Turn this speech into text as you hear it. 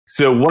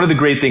So one of the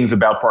great things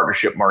about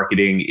partnership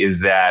marketing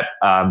is that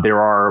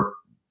there are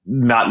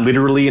not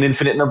literally an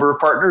infinite number of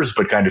partners,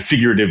 but kind of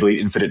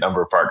figuratively infinite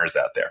number of partners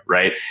out there,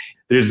 right?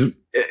 There's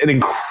an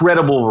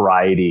incredible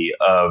variety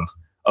of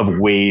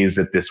ways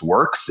that this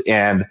works.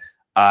 And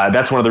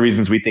that's one of the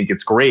reasons we think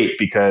it's great,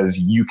 because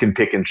you can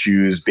pick and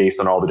choose based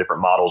on all the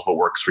different models what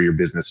works for your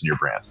business and your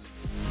brand.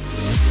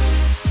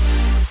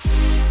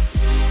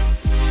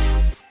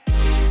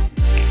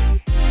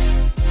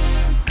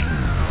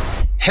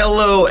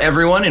 Hello,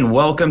 everyone, and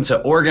welcome to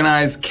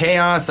Organized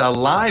Chaos, a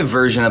live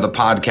version of the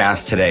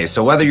podcast today.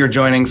 So whether you're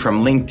joining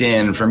from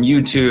LinkedIn, from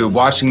YouTube,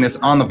 watching this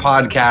on the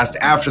podcast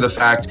after the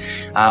fact,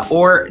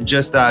 or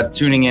just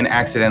tuning in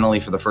accidentally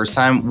for the first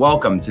time,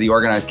 welcome to the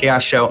Organized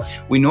Chaos Show.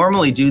 We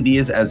normally do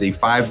these as a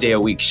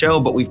 5-day-a-week show,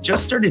 but we've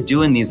just started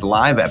doing these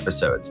live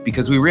episodes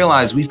because we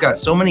realize we've got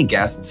so many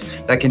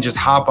guests that can just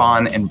hop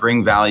on and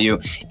bring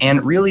value.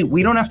 And really,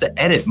 we don't have to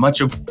edit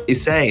much of what they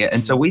say.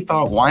 And so we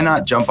thought, why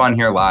not jump on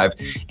here live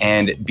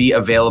and be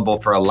available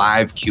for a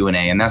live Q&A,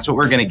 and that's what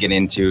we're going to get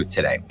into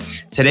today.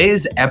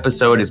 Today's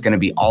episode is going to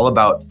be all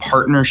about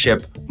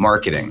partnership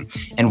marketing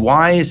and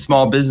why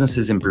small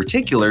businesses in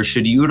particular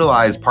should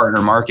utilize partner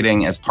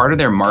marketing as part of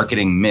their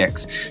marketing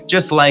mix,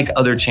 just like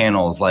other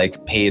channels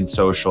like paid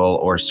social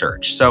or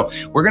search. So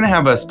we're going to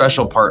have a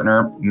special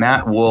partner,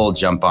 Matt Wool,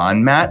 jump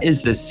on. Matt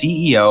is the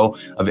CEO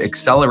of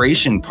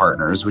Acceleration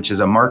Partners, which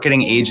is a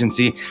marketing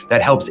agency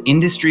that helps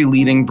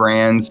industry-leading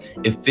brands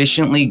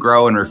efficiently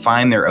grow and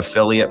refine their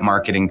affiliate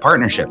marketing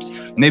partnerships.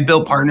 And they've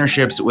built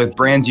partnerships with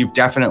brands you've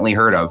definitely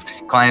heard of,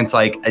 clients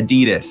like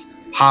Adidas,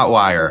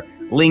 Hotwire,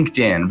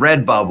 LinkedIn,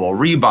 Redbubble,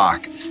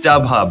 Reebok,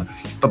 StubHub.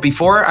 But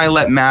before I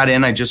let Matt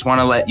in, I just want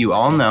to let you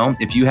all know,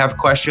 if you have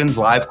questions,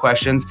 live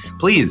questions,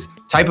 please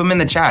type them in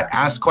the chat,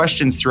 ask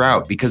questions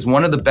throughout, because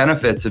one of the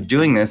benefits of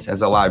doing this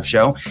as a live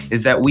show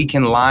is that we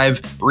can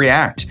live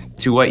react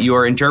to what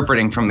you're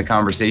interpreting from the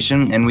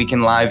conversation, and we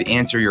can live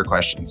answer your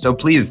questions. So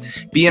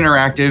please be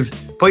interactive,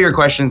 put your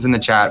questions in the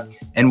chat.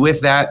 And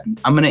with that,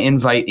 I'm going to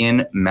invite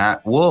in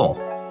Matt Wool.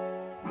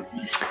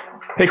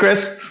 Hey,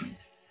 Chris.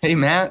 Hey,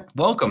 Matt.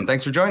 Welcome.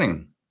 Thanks for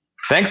joining.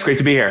 Thanks. Great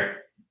to be here.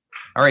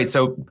 All right.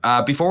 So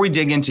before we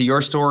dig into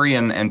your story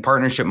and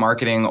partnership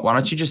marketing, why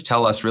don't you just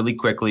tell us really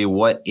quickly,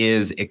 what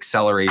is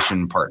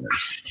Acceleration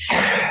Partners?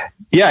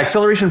 Yeah,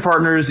 Acceleration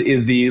Partners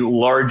is the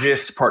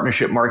largest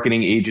partnership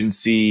marketing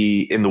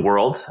agency in the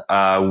world.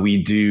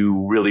 We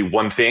do really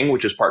one thing,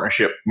 which is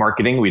partnership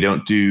marketing. We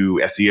don't do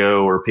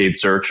SEO or paid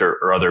search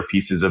or other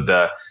pieces of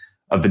the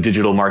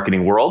digital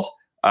marketing world.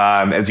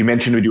 As you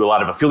mentioned, we do a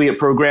lot of affiliate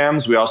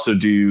programs. We also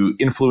do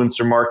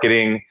influencer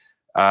marketing,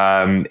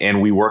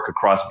 and we work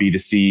across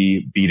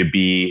B2C,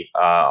 B2B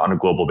on a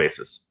global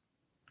basis.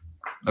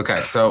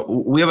 Okay, so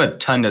we have a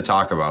ton to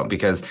talk about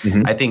because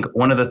I think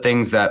one of the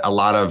things that a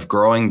lot of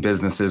growing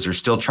businesses are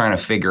still trying to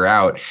figure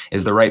out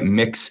is the right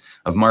mix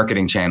of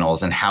marketing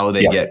channels and how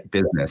they get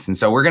business. And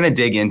so we're going to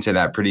dig into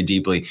that pretty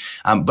deeply.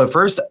 But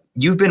first,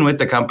 you've been with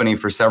the company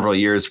for several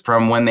years,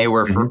 from when they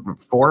were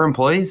 4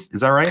 employees.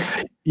 Is that right?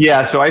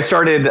 Yeah, so I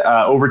started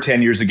over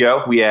 10 years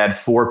ago. We had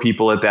 4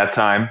 people at that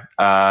time,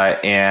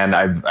 and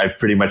I've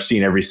pretty much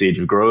seen every stage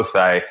of growth.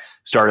 I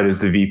started as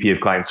the VP of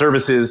Client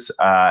Services,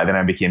 then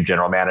I became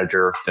General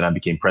Manager, then I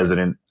became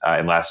President,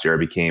 and last year I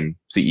became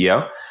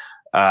CEO.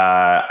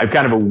 I've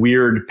kind of a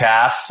weird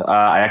path.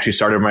 I actually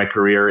started my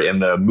career in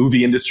the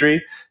movie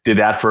industry, did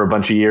that for a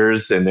bunch of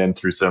years, and then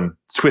through some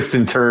twists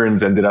and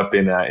turns ended up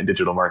in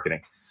digital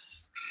marketing.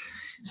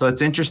 So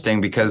it's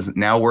interesting because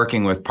now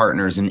working with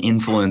partners and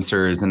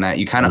influencers and that,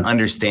 you kind of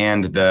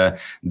understand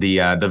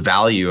the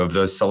value of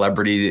those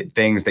celebrity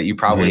things that you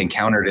probably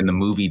encountered in the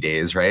movie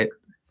days, right?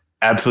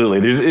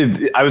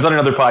 Absolutely. I was on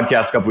another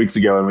podcast a couple weeks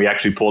ago, and we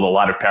actually pulled a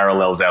lot of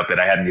parallels out that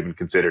I hadn't even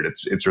considered.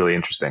 It's really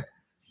interesting.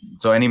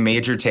 So any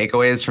major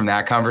takeaways from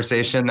that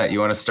conversation that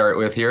you want to start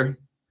with here?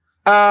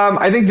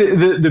 I think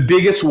the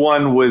biggest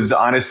one was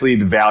honestly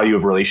the value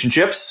of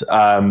relationships.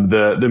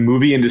 The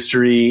movie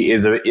industry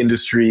is an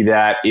industry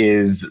that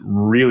is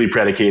really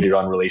predicated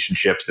on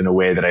relationships in a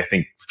way that I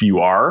think few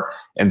are.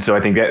 And so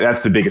I think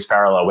that's the biggest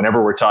parallel.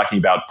 Whenever we're talking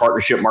about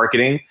partnership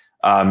marketing,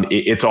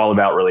 it's all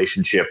about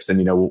relationships.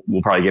 And,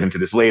 we'll probably get into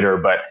this later,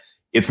 but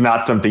it's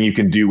not something you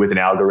can do with an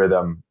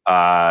algorithm,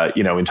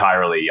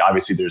 entirely.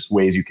 Obviously, there's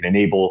ways you can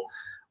enable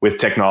with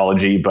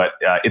technology, but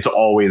it's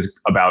always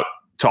about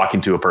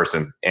talking to a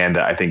person. And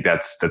I think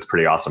that's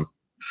pretty awesome.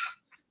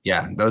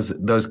 Yeah,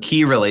 those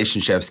key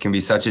relationships can be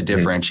such a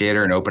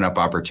differentiator and open up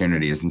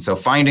opportunities. And so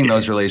finding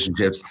those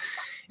relationships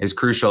is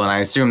crucial. And I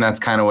assume that's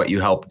kind of what you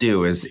help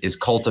do is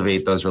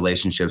cultivate those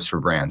relationships for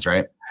brands,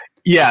 right?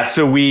 Yeah,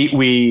 so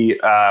we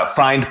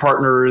find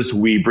partners,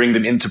 we bring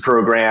them into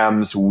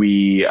programs,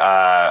 we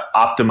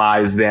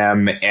optimize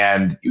them,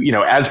 and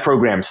as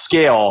programs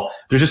scale,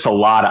 there's just a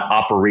lot of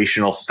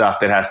operational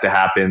stuff that has to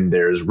happen.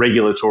 There's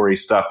regulatory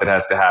stuff that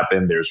has to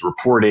happen. There's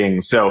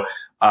reporting. So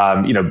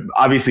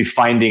obviously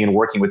finding and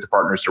working with the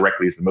partners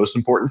directly is the most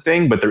important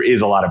thing, but there is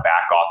a lot of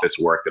back office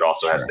work that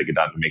also has to get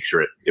done to make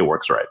sure it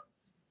works right.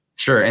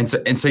 Sure. And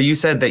so you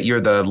said that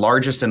you're the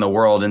largest in the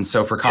world. And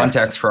so for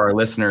context for our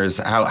listeners,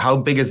 how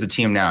big is the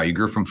team now? You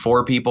grew from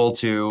 4 people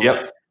to...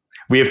 Yep.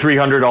 We have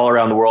 300 all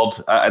around the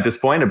world at this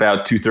point,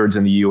 about 2/3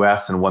 in the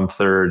US and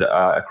 1/3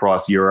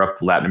 across Europe,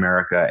 Latin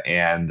America,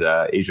 and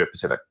Asia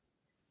Pacific.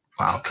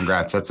 Wow,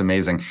 congrats. That's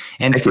amazing.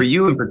 And for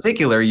you in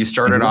particular, you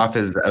started off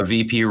as a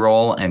VP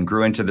role and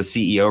grew into the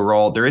CEO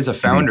role. There is a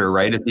founder,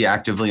 right? Is he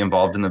actively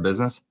involved in the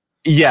business?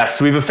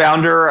 Yes, we have a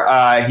founder.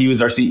 He was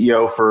our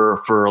CEO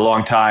for a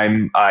long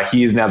time.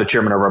 He is now the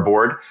chairman of our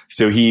board.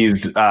 So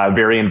he's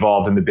very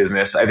involved in the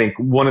business. I think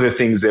one of the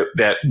things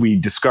that we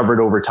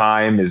discovered over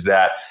time is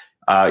that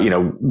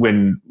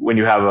when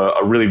you have a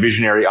really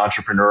visionary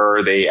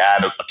entrepreneur, they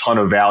add a ton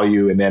of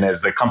value. And then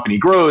as the company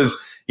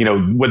grows,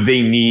 what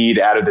they need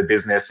out of the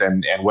business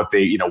and what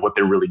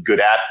they're really good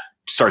at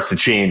starts to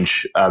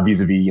change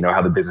vis-a-vis,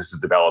 how the business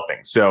is developing.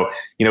 So,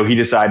 he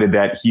decided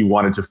that he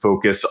wanted to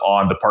focus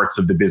on the parts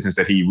of the business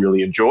that he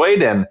really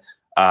enjoyed and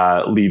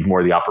leave more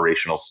of the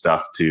operational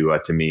stuff to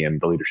me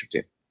and the leadership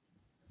team.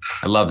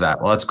 I love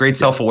that. Well, it's great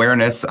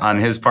self-awareness on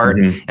his part.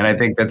 And I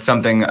think that's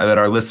something that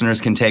our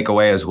listeners can take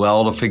away as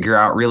well, to figure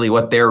out really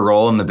what their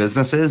role in the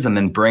business is and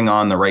then bring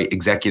on the right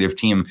executive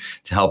team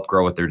to help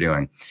grow what they're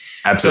doing.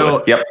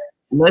 Absolutely. So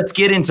let's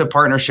get into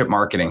partnership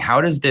marketing.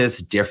 How does this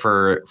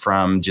differ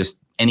from just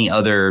any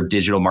other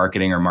digital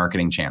marketing or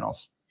marketing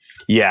channels?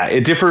 Yeah,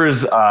 it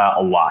differs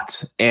a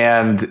lot.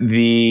 And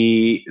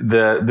the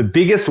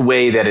biggest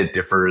way that it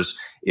differs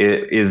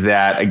is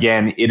that,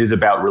 again, it is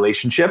about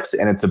relationships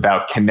and it's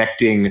about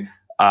connecting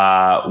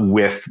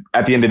with,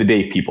 at the end of the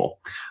day, people.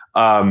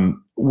 I'll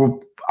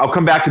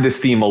come back to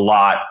this theme a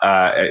lot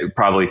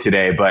probably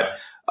today, but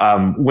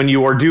when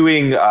you are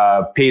doing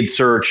paid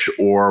search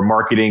or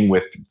marketing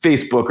with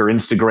Facebook or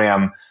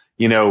Instagram,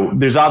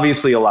 there's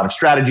obviously a lot of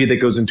strategy that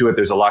goes into it.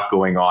 There's a lot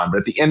going on. But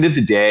at the end of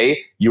the day,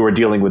 you are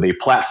dealing with a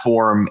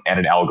platform and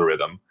an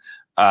algorithm.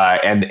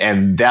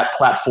 And that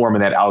platform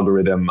and that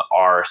algorithm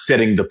are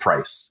setting the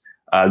price.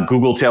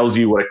 Google tells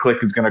you what a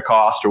click is going to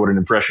cost or what an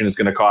impression is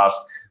going to cost.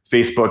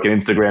 Facebook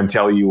and Instagram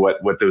tell you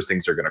what those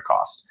things are going to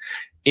cost.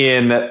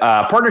 In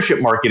partnership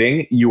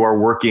marketing, you are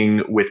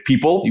working with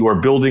people. You are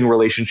building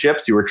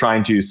relationships. You are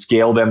trying to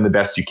scale them the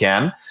best you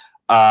can.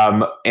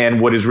 And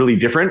what is really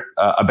different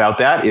about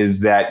that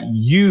is that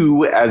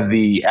you, as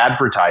the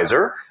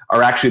advertiser,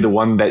 are actually the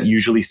one that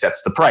usually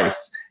sets the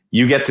price.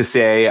 You get to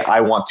say,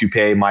 I want to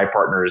pay my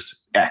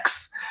partners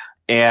X.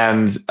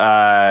 And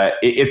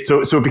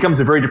it becomes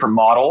a very different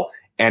model,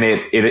 and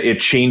it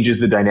changes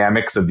the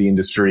dynamics of the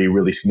industry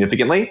really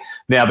significantly.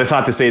 Now, that's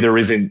not to say there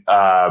isn't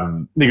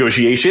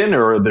negotiation,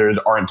 or there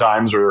aren't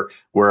times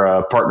where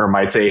a partner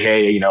might say,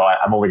 hey,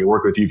 I'm only going to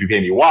work with you if you pay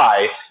me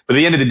Y. But at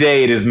the end of the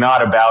day, it is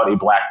not about a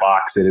black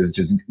box that is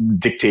just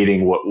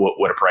dictating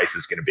what a price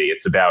is going to be.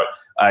 It's about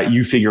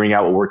you figuring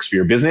out what works for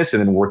your business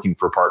and then working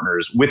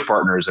with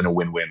partners in a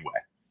win-win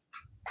way.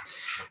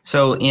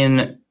 So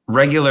in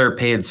regular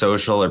paid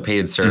social or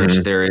paid search,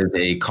 there is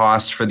a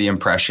cost for the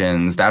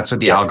impressions. That's what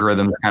the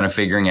algorithm is kind of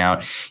figuring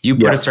out. You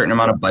put a certain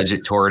amount of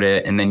budget toward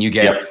it, and then you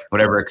get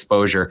whatever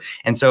exposure.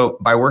 And so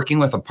by working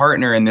with a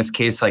partner, in this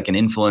case, like an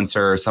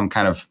influencer or some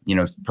kind of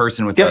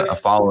person with a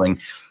following,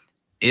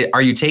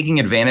 are you taking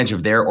advantage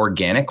of their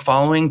organic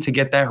following to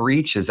get that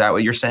reach? Is that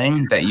what you're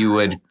saying? That you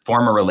would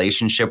form a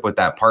relationship with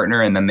that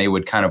partner and then they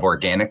would kind of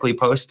organically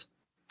post?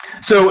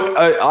 So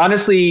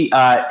honestly,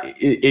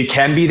 it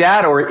can be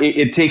that, or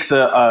it takes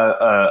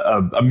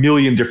a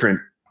million different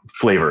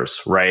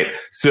flavors, right?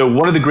 So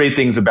one of the great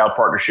things about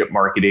partnership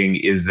marketing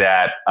is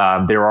that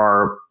there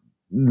are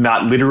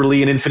not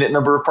literally an infinite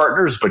number of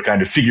partners, but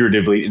kind of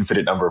figuratively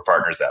infinite number of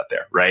partners out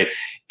there, right?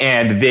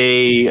 And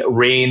they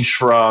range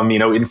from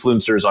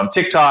influencers on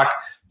TikTok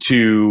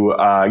to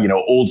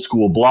old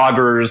school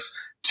bloggers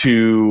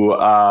to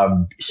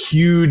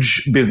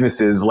huge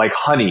businesses like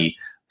Honey.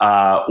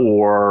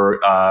 Or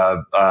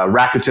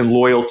Rakuten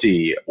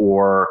Loyalty,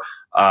 or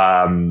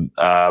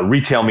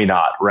Retail Me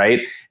Not,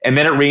 right? And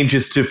then it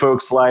ranges to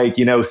folks like,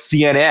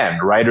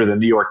 CNN, right? Or the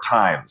New York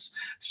Times.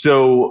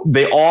 So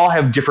they all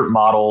have different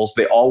models.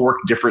 They all work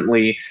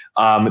differently.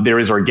 There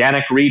is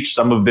organic reach.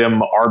 Some of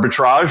them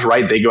arbitrage,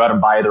 right? They go out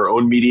and buy their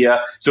own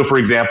media. So for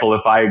example,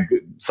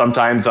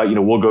 sometimes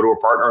we'll go to a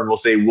partner and we'll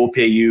say, we'll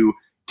pay you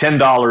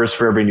 $10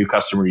 for every new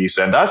customer you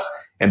send us.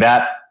 And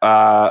that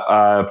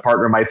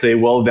partner might say,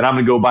 well, then I'm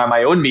going to go buy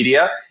my own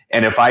media.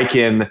 And if I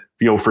can,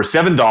 for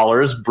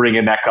 $7 bring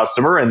in that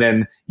customer, and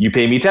then you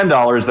pay me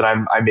 $10, then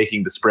I'm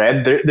making the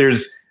spread.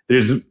 There's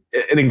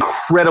an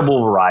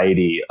incredible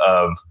variety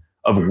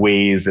of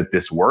ways that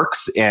this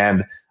works.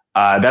 And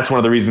that's one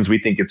of the reasons we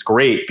think it's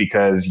great,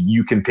 because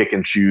you can pick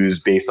and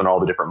choose based on all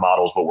the different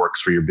models what works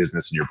for your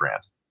business and your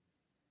brand.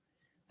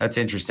 That's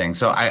interesting.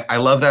 So I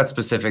love that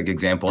specific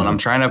example. And I'm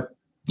trying to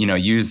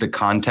use the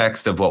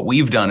context of what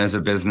we've done as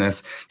a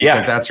business,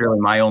 because that's really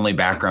my only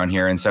background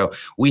here. And so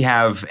we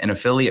have an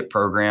affiliate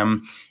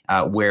program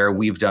where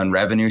we've done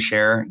revenue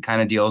share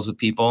kind of deals with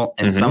people.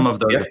 And some of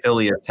those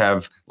affiliates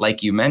have,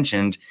 like you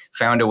mentioned,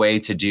 found a way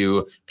to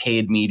do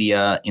paid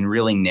media in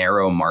really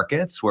narrow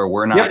markets where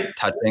we're not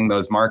touching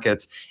those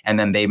markets. And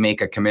then they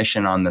make a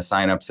commission on the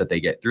signups that they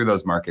get through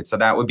those markets. So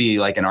that would be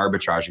like an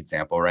arbitrage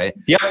example, right?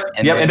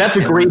 And that's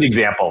a great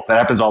example. That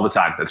happens all the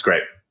time. That's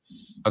great.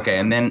 Okay.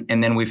 And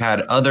then we've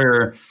had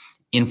other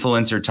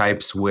influencer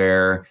types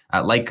where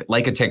like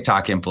a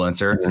TikTok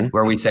influencer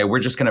where we say, we're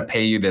just going to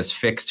pay you this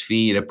fixed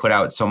fee to put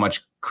out so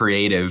much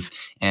creative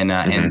and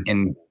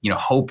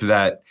hope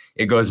that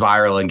it goes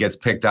viral and gets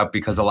picked up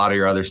because a lot of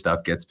your other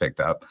stuff gets picked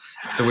up.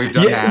 So we've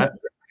done that.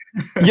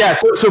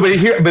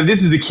 But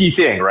this is a key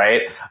thing,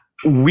 right?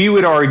 We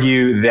would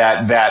argue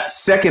that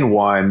second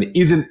one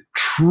isn't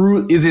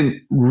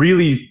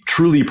really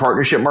truly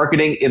partnership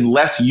marketing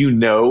unless you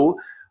know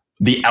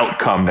the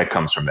outcome that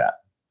comes from that.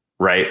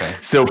 Right. Okay.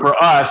 So for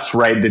us,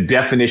 right, the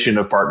definition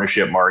of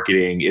partnership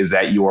marketing is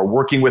that you are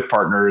working with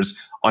partners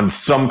on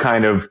some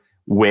kind of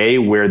way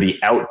where the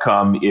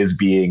outcome is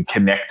being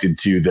connected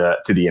to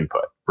the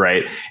input.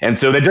 Right. And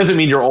so that doesn't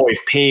mean you're always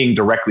paying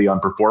directly on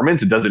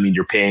performance. It doesn't mean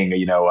you're paying,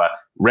 a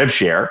rev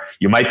share.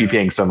 You might be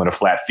paying someone a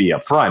flat fee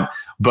up front,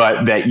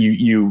 but that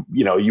you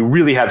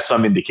really have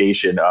some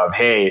indication of,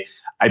 hey,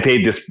 I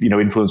paid this,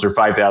 influencer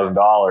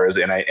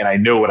 $5,000 and I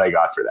know what I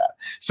got for that.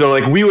 So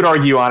like we would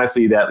argue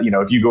honestly that,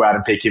 if you go out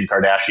and pay Kim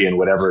Kardashian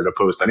whatever to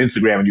post on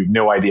Instagram and you have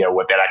no idea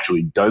what that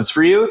actually does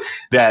for you,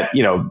 that,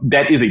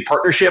 that is a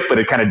partnership, but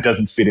it kind of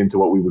doesn't fit into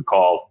what we would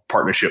call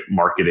partnership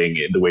marketing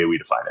the way we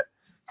define it.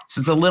 So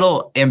it's a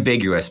little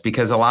ambiguous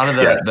because a lot of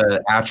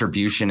the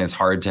attribution is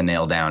hard to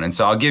nail down. And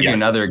so I'll give you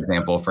another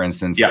example. For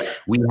instance,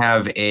 we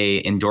have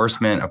a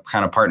endorsement, a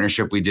kind of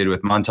partnership we did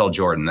with Montel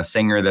Jordan, the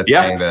singer that's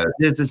saying that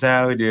this is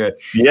how we do it.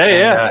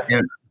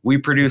 And we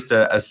produced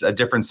a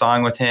different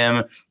song with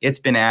him. It's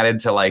been added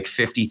to like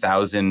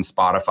 50,000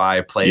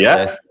 Spotify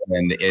playlists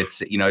and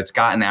it's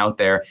gotten out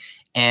there.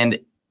 And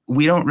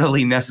we don't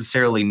really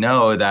necessarily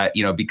know that,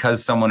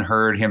 because someone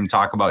heard him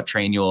talk about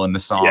Trainual in the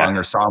song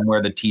or saw him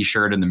wear the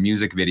t-shirt in the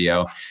music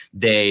video,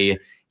 they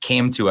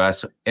came to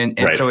us. And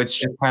so it's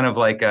just kind of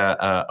like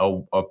a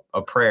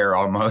prayer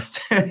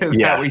almost. So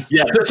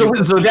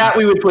that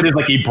we would put as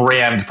like a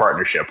brand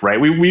partnership,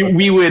 right?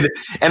 We would,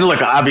 and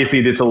look, obviously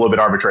it's a little bit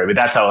arbitrary, but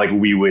that's how like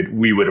we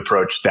would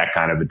approach that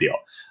kind of a deal.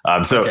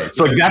 So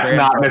that's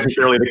not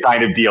necessarily the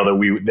kind of deal that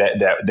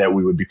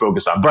we would be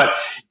focused on. But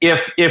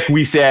if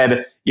we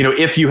said,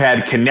 if you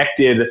had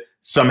connected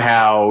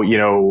somehow,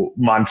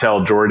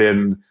 Montel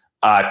Jordan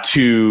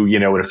to,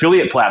 an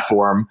affiliate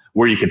platform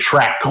where you could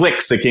track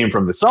clicks that came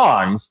from the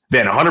songs,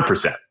 then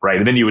 100%, right?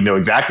 And then you would know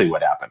exactly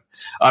what happened.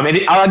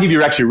 And I'll give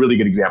you actually a really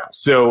good example.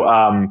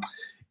 So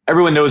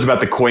everyone knows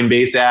about the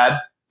Coinbase ad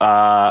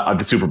at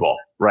the Super Bowl,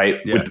 right?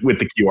 Yeah. With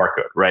the QR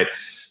code, right?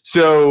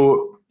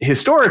 So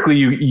historically,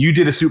 you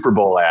did a Super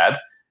Bowl ad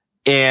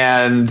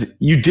and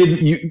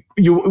you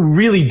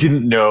really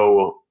didn't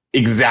know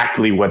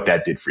exactly what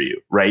that did for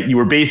you, right? You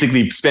were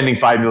basically spending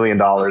 $5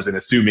 million and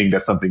assuming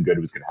that something good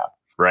was going to happen,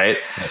 right?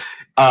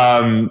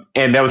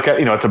 And that was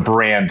kind of, it's a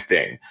brand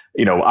thing,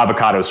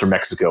 avocados from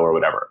Mexico or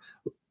whatever.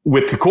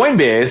 With the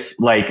Coinbase,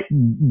 like,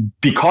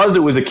 because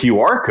it was a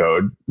QR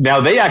code, now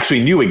they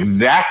actually knew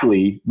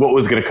exactly what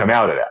was going to come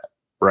out of that.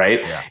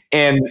 Right. Yeah.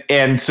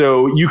 And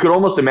so you could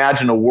almost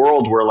imagine a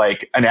world where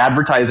like an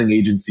advertising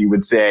agency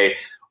would say,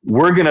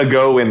 we're going to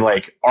go and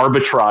like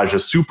arbitrage a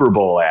Super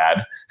Bowl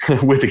ad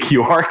with a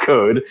QR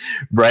code,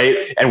 right?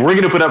 And we're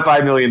going to put up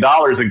 $5 million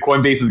and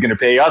Coinbase is going to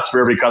pay us for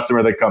every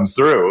customer that comes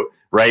through,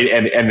 right?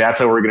 And that's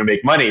how we're going to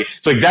make money.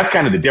 So like, that's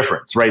kind of the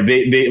difference, right?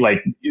 They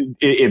like,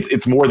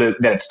 it's more that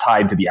it's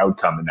tied to the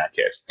outcome in that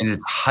case. And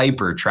it's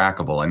hyper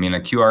trackable. I mean, a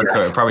QR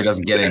code probably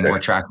doesn't get any more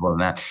trackable than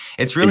that.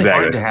 It's really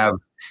hard to have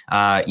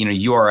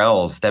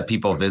URLs that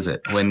people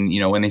visit when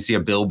they see a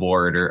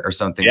billboard or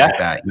something like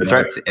that. That's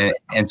right.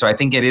 And so I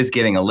think it is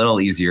getting a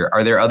little easier.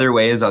 Are there other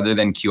ways other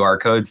than QR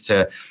codes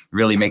to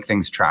really make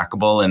things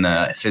trackable in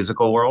a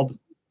physical world?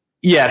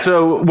 Yeah.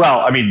 So,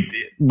 well, I mean,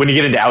 when you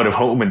get into out of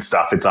home and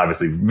stuff, it's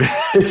obviously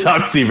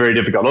very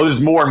difficult. Although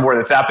there's more and more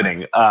that's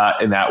happening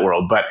in that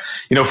world. But,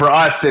 for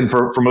us and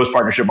for most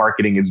partnership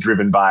marketing, it's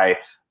driven by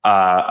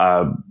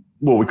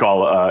what we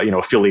call,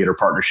 affiliate or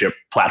partnership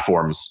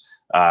platforms.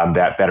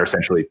 That are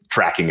essentially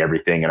tracking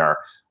everything, and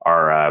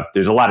our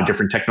there's a lot of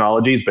different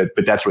technologies, but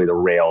that's really the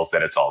rails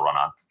that it's all run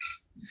on.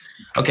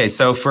 Okay,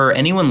 so for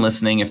anyone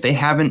listening, if they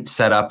haven't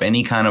set up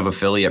any kind of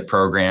affiliate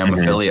program,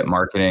 affiliate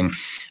marketing,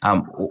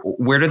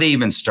 where do they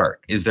even start?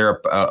 Is there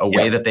a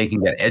way that they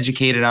can get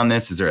educated on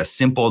this? Is there a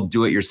simple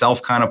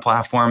do-it-yourself kind of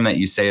platform that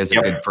you say is a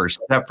good first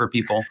step for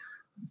people?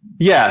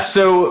 Yeah.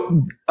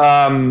 So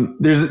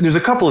there's a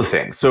couple of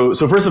things. So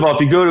first of all,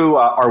 if you go to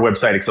our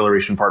website,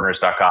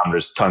 accelerationpartners.com,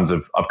 there's tons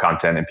of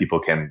content and people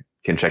can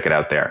check it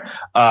out there.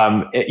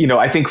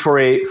 I think for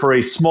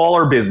a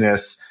smaller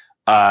business,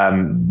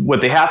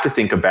 what they have to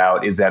think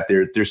about is that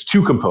there's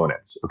two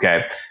components.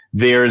 Okay.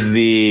 There's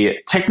the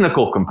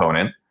technical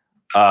component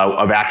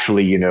of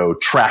actually,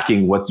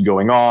 tracking what's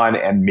going on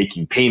and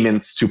making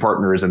payments to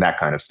partners and that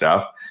kind of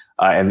stuff.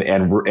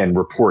 and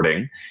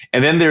reporting.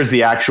 And then there's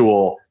the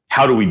actual,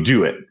 how do we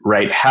do it,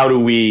 right? How do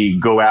we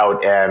go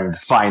out and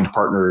find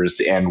partners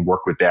and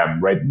work with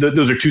them, right?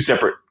 Those are two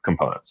separate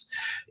components.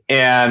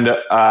 And,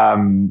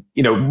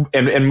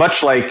 and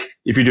much like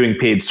if you're doing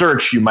paid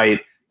search, you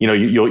might,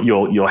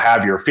 you'll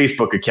have your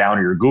Facebook account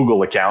or your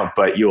Google account,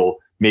 but you'll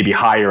maybe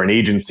hire an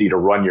agency to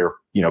run your,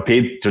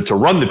 paid to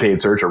run the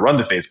paid search or run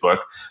the Facebook.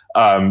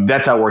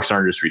 That's how it works in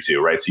our industry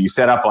too, right? So you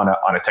set up on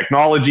a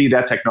technology.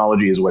 That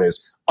technology is what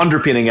is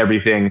underpinning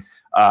everything.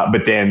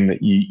 But then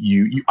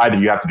you either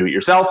you have to do it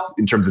yourself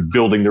in terms of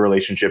building the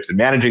relationships and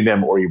managing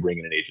them, or you bring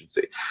in an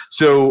agency.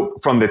 So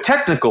from the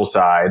technical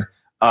side,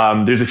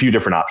 there's a few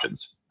different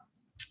options.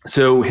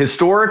 So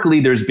historically,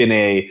 there's been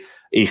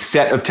a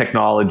set of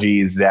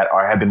technologies that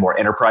have been more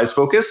enterprise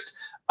focused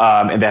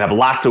and that have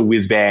lots of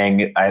whiz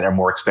bang and are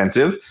more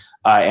expensive.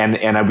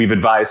 And we've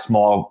advised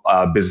small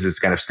businesses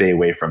kind of stay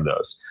away from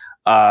those.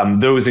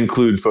 Those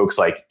include folks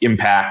like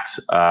Impact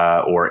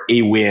or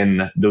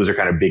Awin. Those are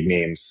kind of big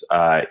names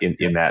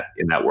in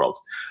that world.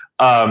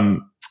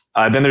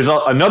 Then there's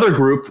another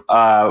group,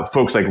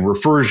 folks like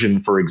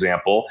Refersion, for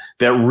example,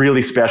 that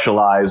really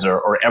specialize,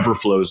 or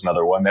Everflow is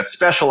another one that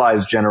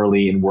specialize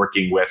generally in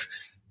working with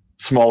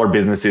smaller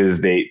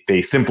businesses.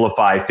 They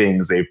simplify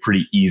things. They have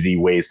pretty easy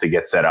ways to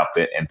get set up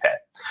and pay.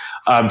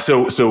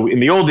 So in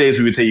the old days,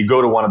 we would say you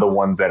go to one of the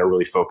ones that are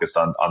really focused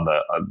on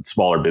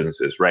smaller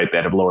businesses, right?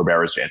 That have lower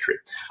barriers to entry.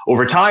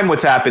 Over time,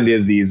 what's happened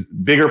is these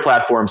bigger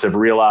platforms have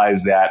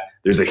realized that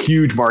there's a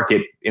huge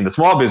market in the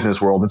small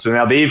business world. And so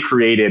now they've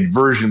created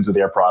versions of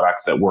their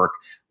products that work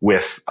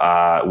with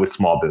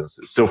small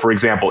businesses. So for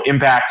example,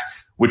 Impact,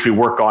 which we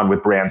work on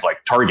with brands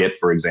like Target,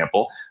 for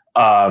example,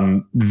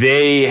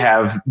 they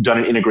have done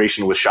an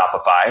integration with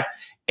Shopify.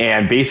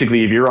 And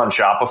basically, if you're on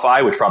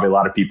Shopify, which probably a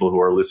lot of people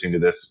who are listening to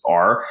this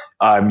are,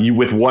 you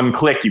with one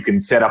click, you can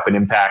set up an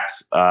Impact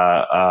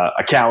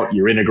account.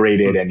 You're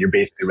integrated, and you're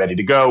basically ready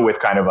to go with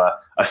kind of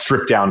a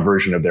stripped down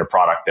version of their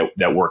product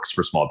that works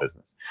for small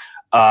business.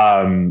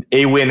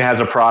 Awin has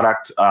a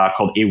product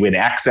called Awin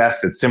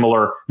Access. It's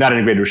similar, not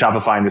integrated with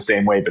Shopify in the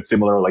same way, but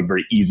similar, like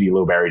very easy,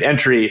 low barrier to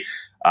entry.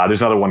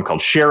 There's another one called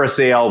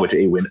ShareASale, which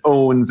Awin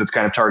owns. That's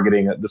kind of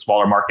targeting the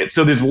smaller market.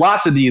 So there's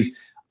lots of these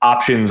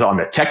options on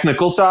the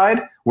technical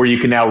side where you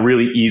can now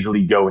really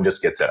easily go and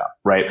just get set up,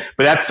 right?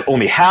 But that's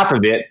only half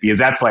of it, because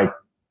that's like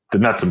the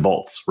nuts and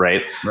bolts,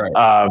 right?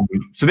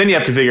 So then you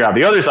have to figure out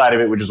the other side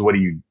of it, which is what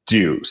do you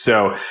do?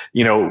 So,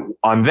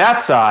 on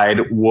that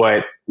side,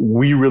 what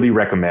we really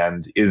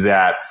recommend is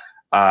that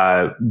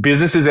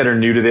businesses that are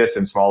new to this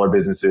and smaller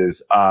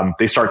businesses,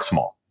 they start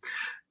small.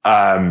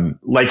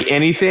 Like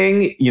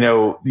anything,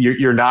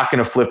 you're not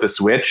going to flip a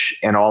switch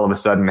and all of a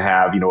sudden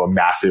have, a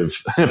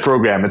massive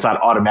program. It's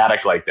not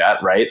automatic like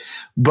that, right?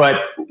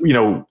 But,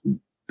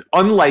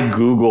 unlike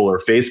Google or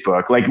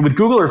Facebook, like with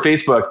Google or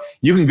Facebook,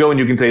 you can go and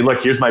you can say,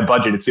 look, here's my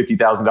budget. It's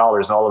 $50,000.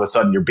 And all of a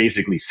sudden you're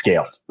basically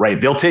scaled, right?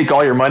 They'll take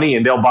all your money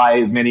and they'll buy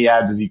as many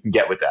ads as you can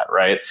get with that,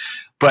 right?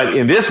 But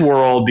in this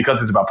world,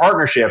 because it's about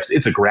partnerships,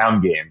 it's a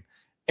ground game.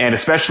 And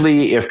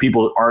especially if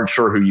people aren't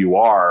sure who you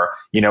are,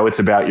 it's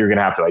about, you're going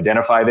to have to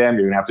identify them.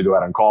 You're going to have to go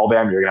out and call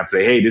them. You're going to have to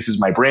say, hey, this is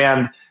my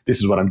brand. This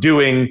is what I'm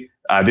doing.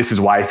 This is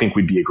why I think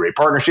we'd be a great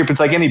partnership. It's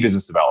like any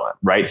business development,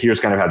 right?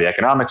 Here's kind of how the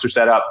economics are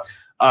set up.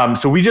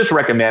 So we just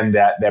recommend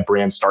that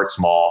brands start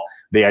small.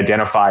 They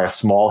identify a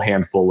small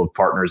handful of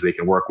partners they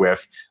can work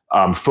with,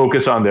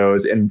 focus on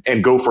those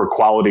and go for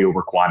quality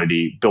over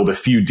quantity, build a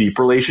few deep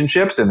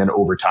relationships, and then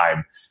over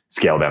time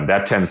scale them.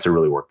 That tends to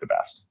really work the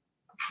best.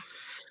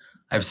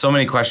 I have so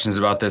many questions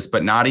about this,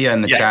 but Nadia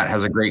in the chat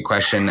has a great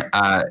question.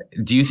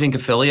 Do you think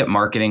affiliate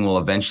marketing will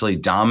eventually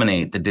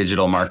dominate the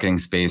digital marketing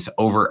space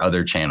over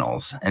other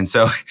channels? And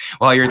so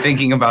while you're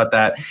thinking about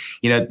that,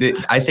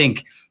 I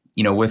think,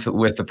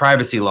 with the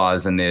privacy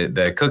laws and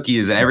the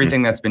cookies and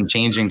everything that's been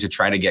changing to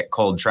try to get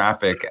cold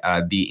traffic,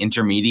 the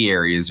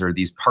intermediaries or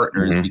these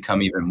partners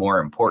become even more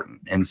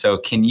important. And so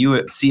can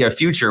you see a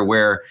future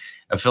where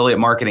affiliate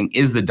marketing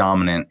is the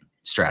dominant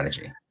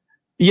strategy?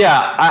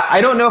 Yeah,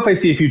 I don't know if I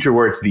see a future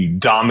where it's the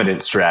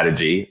dominant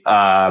strategy,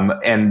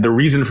 and the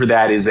reason for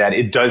that is that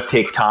it does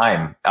take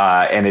time,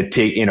 and it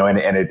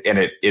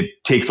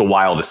takes a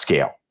while to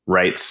scale,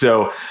 right?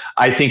 So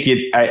I think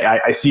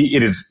I see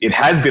it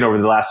has been over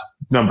the last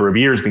number of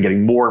years been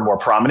getting more and more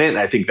prominent, and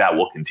I think that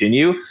will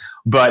continue.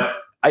 But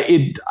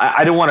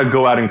I don't want to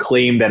go out and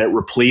claim that it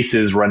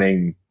replaces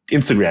running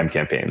Instagram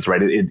campaigns,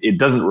 right? It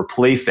doesn't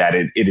replace that.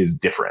 It is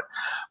different.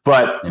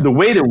 But the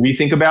way that we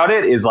think about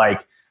it is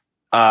like,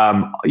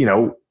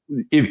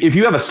 if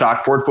you have a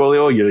stock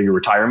portfolio, your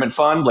retirement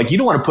fund, like you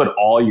don't want to put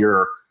all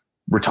your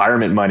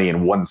retirement money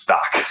in one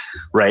stock,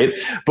 right?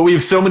 But we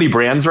have so many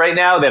brands right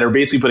now that are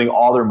basically putting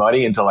all their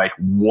money into like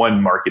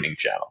one marketing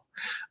channel.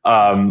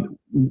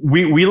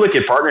 We look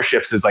at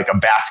partnerships as like a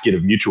basket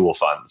of mutual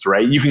funds,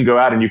 right? You can go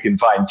out and you can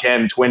find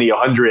 10, 20,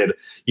 100,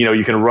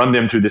 you can run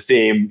them through the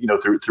same,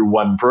 through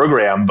one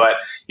program, but,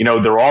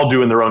 they're all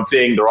doing their own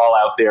thing. They're all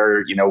out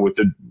there, with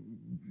the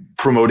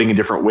promoting in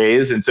different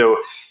ways. And so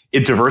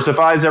it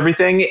diversifies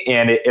everything,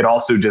 and it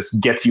also just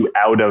gets you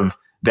out of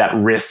that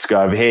risk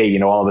of, hey,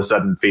 all of a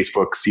sudden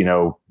Facebook's,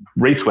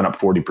 rates went up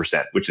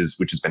 40%, which has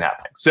been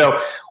happening. So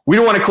we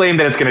don't want to claim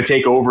that it's going to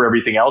take over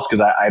everything else,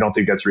 because I don't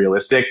think that's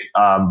realistic.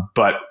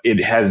 But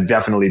it has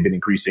definitely been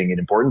increasing in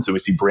importance. So we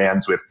see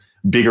brands with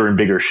bigger and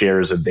bigger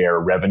shares of their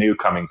revenue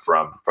coming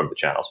from the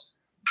channels.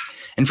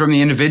 And from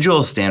the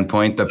individual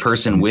standpoint, the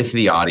person with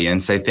the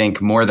audience, I think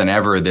more than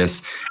ever,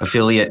 this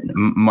affiliate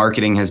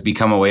marketing has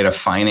become a way to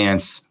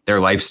finance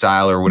their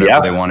lifestyle or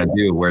whatever they want to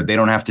do, where they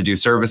don't have to do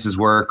services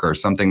work or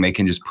something. They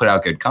can just put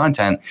out good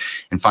content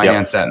and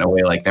finance that in a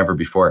way like never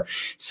before.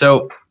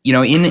 So,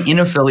 in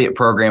affiliate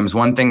programs,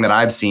 one thing that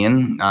I've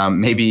seen,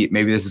 maybe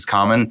this is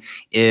common,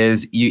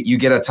 is you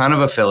get a ton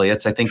of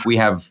affiliates. I think we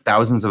have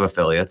thousands of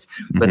affiliates,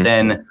 but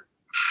then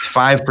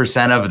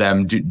 5% of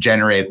them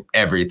generate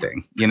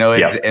everything.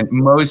 And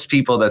most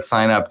people that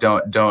sign up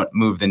don't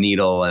move the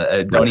needle,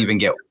 don't even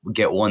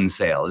get one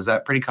sale. Is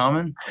that pretty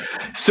common?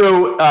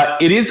 So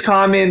it is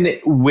common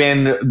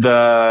when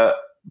the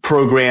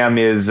program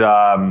is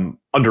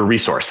under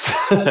resourced,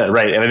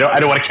 right? And I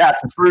don't want to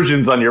cast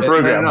aspersions on your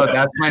program. No,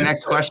 that's my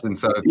next question.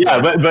 So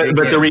but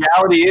the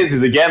reality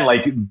is again,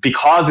 like,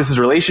 because this is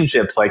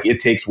relationships, like, it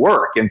takes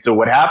work. And so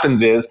what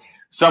happens is,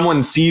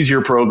 someone sees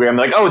your program,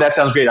 like, oh, that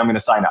sounds great, I'm going to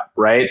sign up,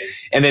 right?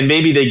 And then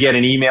maybe they get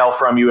an email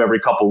from you every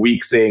couple of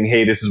weeks saying,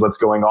 hey, this is what's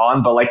going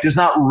on. But like, there's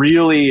not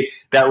really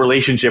that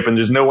relationship, and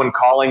there's no one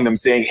calling them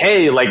saying,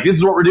 hey, like, this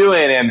is what we're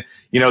doing, and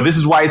this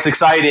is why it's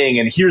exciting,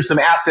 and here's some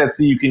assets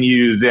that you can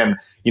use, and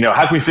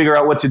how can we figure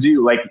out what to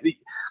do? Like,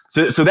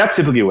 so that's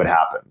typically what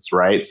happens,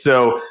 right?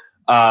 So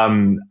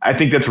I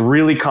think that's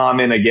really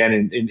common,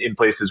 again, in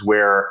places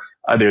where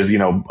there's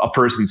a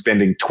person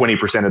spending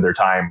 20% of their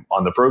time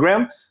on the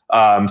program.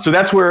 So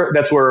that's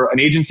where an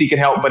agency can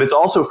help. But it's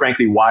also,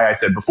 frankly, why I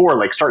said before,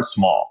 like, start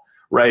small,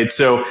 right?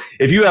 So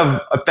if you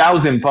have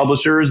 1,000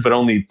 publishers, but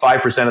only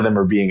 5% of them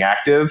are being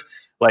active,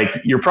 like,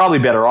 you're probably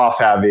better off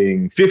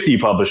having 50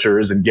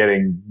 publishers and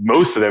getting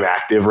most of them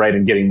active, right?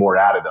 And getting more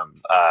out of them.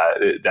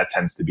 That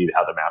tends to be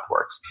how the math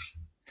works.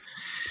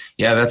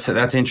 Yeah,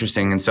 that's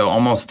interesting. And so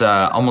almost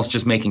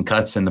just making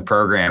cuts in the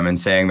program and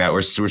saying that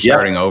we're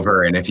starting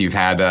over. And if you've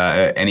had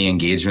any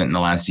engagement in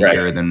the last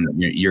year, then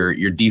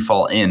you're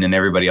default in, and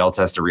everybody else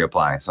has to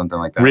reapply, something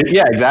like that.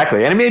 Yeah,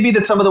 exactly. And it may be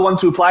that some of the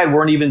ones who applied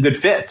weren't even good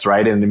fits,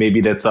 right? And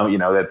maybe that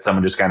that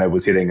someone just kind of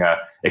was hitting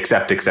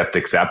accept,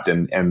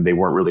 and they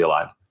weren't really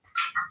aligned.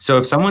 So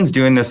if someone's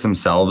doing this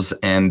themselves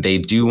and they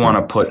do want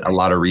to put a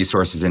lot of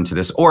resources into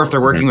this, or if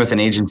they're working with an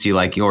agency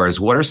like yours,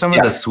 what are some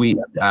of the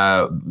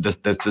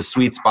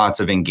sweet spots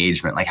of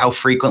engagement? Like, how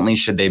frequently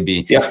should they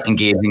be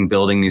engaging,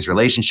 building these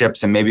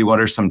relationships, and maybe what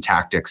are some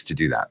tactics to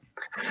do that?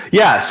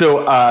 Yeah.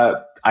 So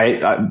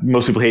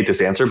most people hate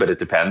this answer, but it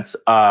depends.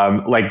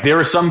 Like, there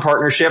are some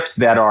partnerships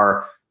that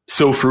are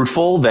so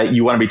fruitful that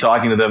you want to be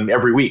talking to them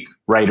every week,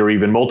 right? Or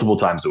even multiple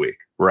times a week,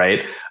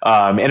 right?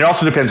 And it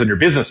also depends on your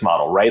business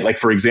model, right? Like,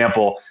 for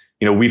example,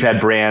 we've had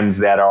brands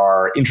that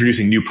are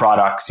introducing new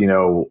products,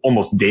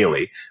 almost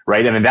daily,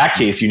 right? And in that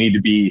case, you need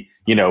to be,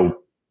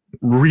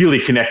 really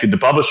connected to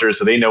publishers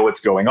so they know what's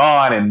going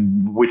on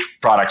and which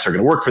products are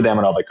going to work for them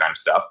and all that kind of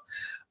stuff.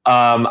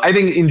 I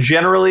think in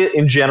general,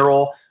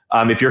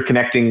 if you're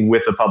connecting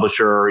with a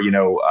publisher,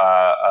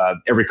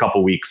 every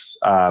couple weeks,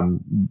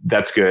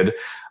 that's good.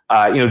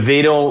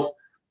 They don't,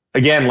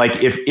 again,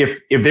 like,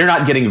 if they're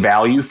not getting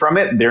value from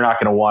it, they're not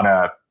going to want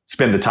to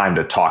spend the time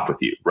to talk with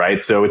you,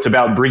 right? So it's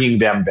about bringing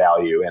them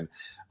value, and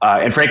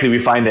frankly, we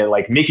find that,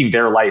 like, making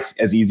their life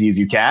as easy as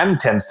you can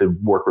tends to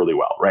work really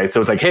well, right? So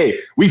it's like, hey,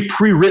 we've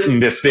pre-written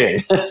this thing,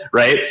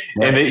 right?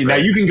 And now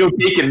you can go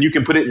take it and you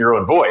can put it in your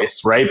own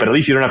voice, right? But at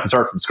least you don't have to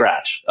start from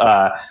scratch.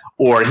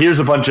 Or here's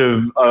a bunch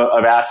of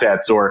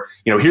assets, or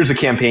here's a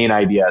campaign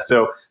idea.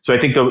 So I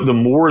think the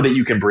more that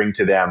you can bring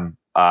to them,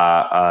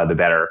 the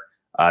better.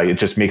 It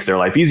just makes their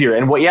life easier.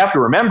 And what you have to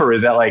remember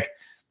is that, like,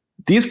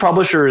 these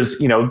publishers,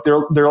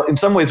 they're in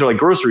some ways they're like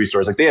grocery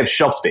stores. Like, they have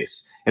shelf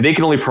space, and they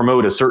can only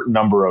promote a certain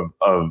number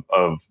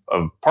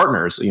of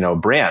partners,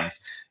 brands.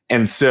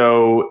 And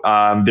so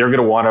they're going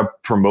to want to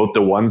promote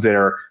the ones that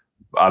are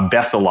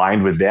best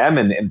aligned with them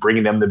and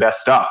bringing them the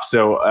best stuff.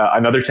 So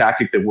another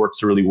tactic that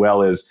works really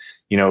well is,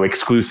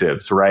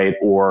 exclusives, right?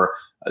 Or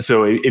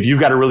so if you've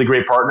got a really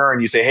great partner and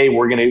you say, hey,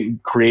 we're going to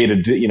create a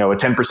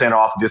 10%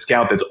 off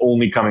discount that's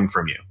only coming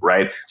from you,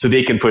 right? So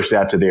they can push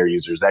that to their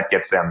users. That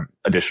gets them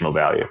additional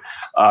value.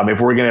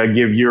 If we're going to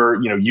give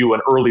you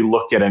an early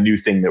look at a new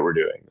thing that we're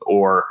doing,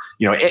 or,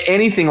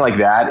 anything like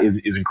that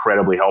is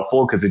incredibly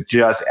helpful, because it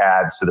just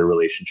adds to the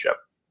relationship.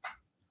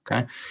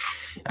 Okay.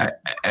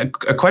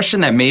 A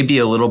question that may be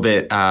a little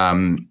bit,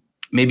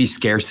 maybe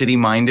scarcity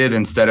minded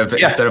instead of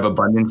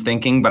abundance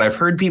thinking. But I've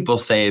heard people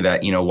say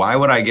that, why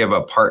would I give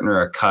a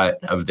partner a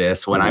cut of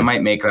this when I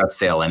might make that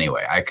sale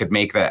anyway? I could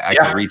make that, I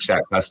could reach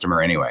that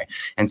customer anyway.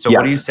 And so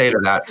what do you say to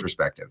that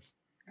perspective?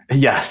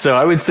 Yeah. So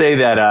I would say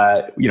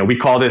that, we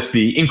call this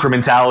the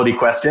incrementality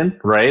question,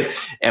 right?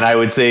 And I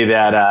would say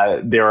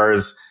that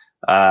there's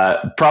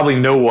probably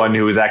no one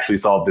who has actually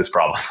solved this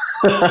problem,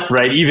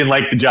 right? Even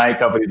like the giant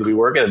companies that we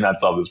work at have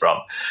not solved this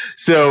problem.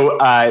 So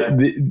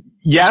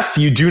yes,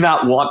 you do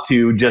not want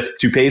to just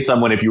to pay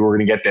someone if you were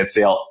going to get that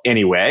sale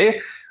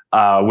anyway,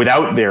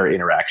 without their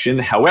interaction.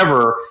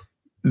 However,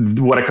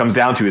 what it comes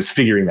down to is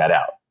figuring that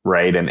out,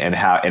 right? And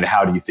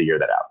how do you figure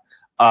that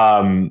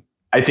out?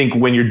 I think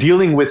when you're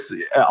dealing with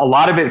a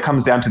lot of it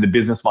comes down to the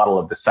business model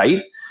of the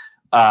site.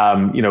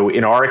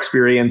 In our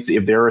experience,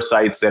 if there are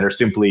sites that are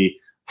simply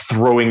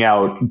throwing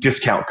out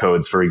discount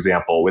codes, for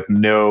example, with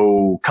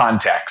no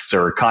context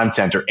or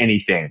content or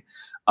anything,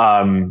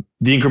 the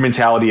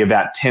incrementality of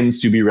that tends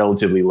to be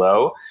relatively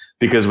low,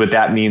 because what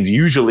that means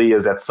usually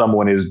is that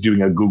someone is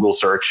doing a Google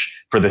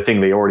search for the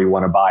thing they already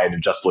want to buy and they're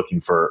just looking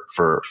for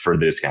the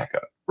discount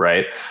code,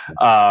 right?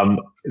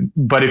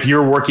 But if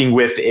you're working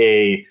with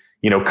a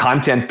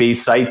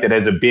content-based site that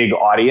has a big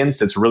audience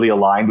that's really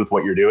aligned with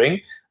what you're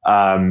doing,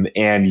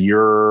 and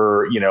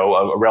you're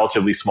a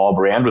relatively small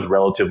brand with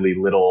relatively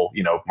little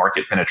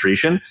market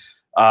penetration,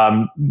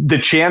 the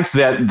chance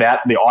that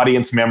the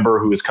audience member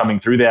who is coming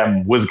through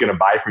them was going to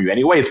buy from you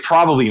anyway is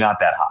probably not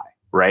that high,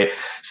 right?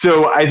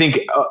 So I think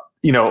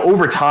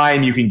over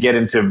time you can get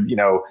into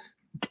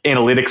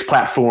analytics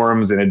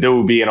platforms and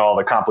Adobe and all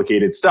the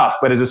complicated stuff,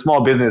 but as a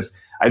small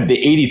business,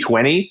 the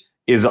 80-20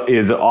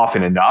 is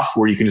often enough,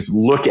 where you can just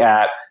look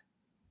at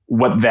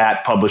what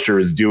that publisher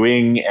is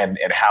doing and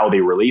how they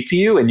relate to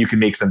you, and you can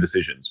make some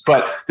decisions.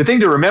 But the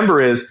thing to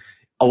remember is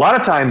a lot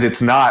of times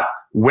it's not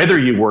whether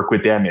you work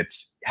with them,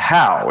 it's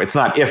how. It's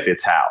not if,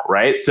 it's how,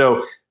 right?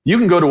 So you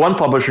can go to one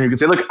publisher and you can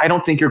say, look, I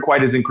don't think you're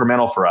quite as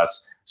incremental for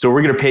us, so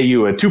we're going to pay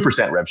you a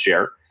 2% rev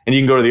share. And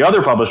you can go to the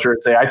other publisher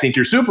and say, I think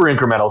you're super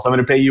incremental, so I'm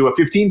going to pay you a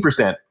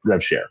 15%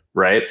 rev share,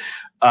 right?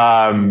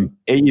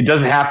 It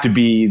doesn't have to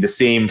be the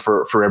same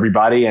for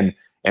everybody.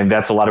 And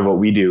that's a lot of what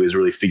we do, is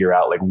really figure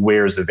out like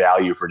where's the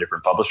value for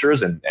different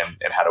publishers and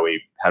how do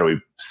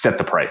we set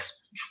the price.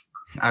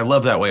 I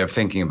love that way of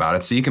thinking about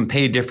it. So you can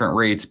pay different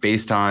rates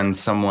based on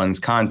someone's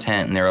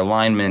content and their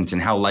alignment and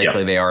how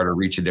likely they are to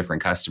reach a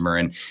different customer.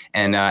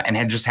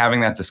 And just having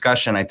that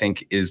discussion, I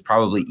think, is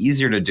probably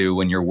easier to do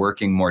when you're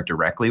working more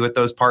directly with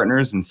those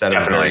partners instead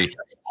of a very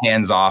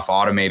hands-off,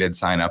 automated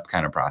sign-up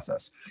kind of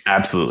process.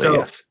 Absolutely,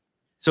 yes.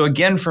 So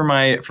again, for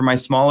my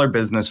smaller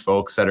business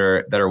folks that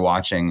are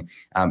watching,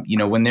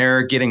 when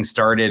they're getting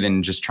started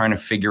and just trying to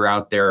figure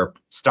out their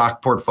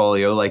stock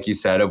portfolio, like you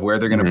said, of where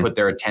they're going to put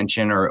their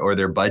attention or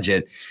their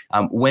budget,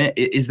 when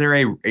is there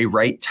a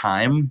right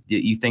time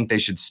that you think they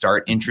should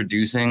start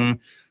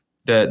introducing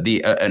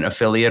an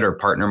affiliate or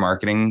partner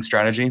marketing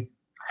strategy?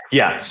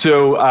 Yeah.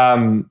 So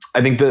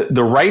I think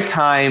the right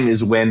time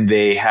is when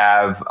they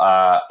have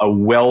a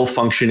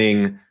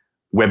well-functioning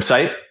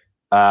website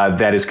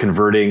that is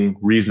converting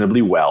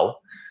reasonably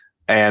well.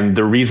 And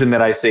the reason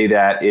that I say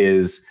that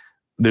is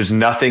there's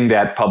nothing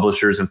that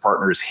publishers and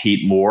partners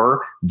hate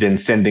more than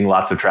sending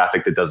lots of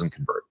traffic that doesn't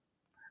convert,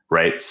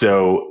 right?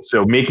 So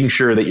making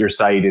sure that your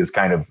site is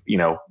kind of,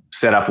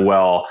 set up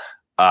well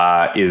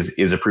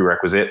is a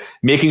prerequisite.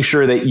 Making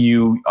sure that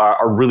you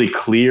are really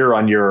clear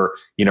on your,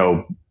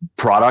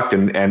 product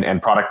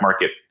and product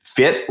market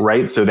fit,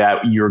 right? So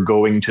that you're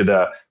going to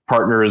the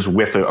partners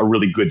with a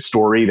really good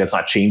story that's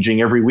not changing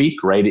every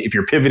week, right? If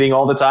you're pivoting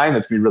all the time,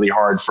 that's gonna be really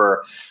hard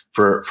for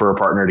a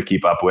partner to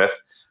keep up with.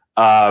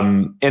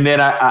 And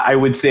then I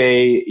would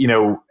say,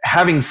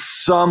 having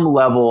some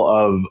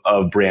level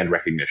of brand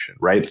recognition,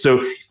 right?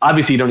 So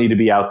obviously you don't need to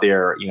be out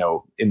there,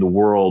 in the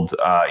world,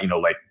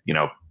 like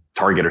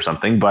Target or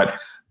something, but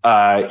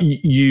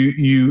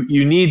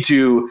you need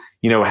to,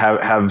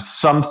 have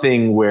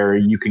something where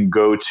you can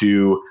go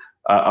to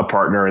a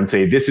partner and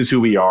say, this is who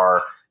we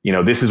are.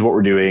 This is what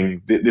we're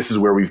doing. This is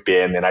where we've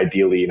been, and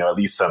ideally, at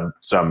least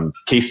some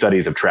case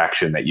studies of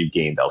traction that you've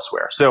gained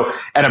elsewhere. So,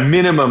 at a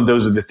minimum,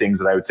 those are the things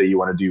that I would say you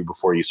want to do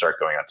before you start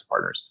going out to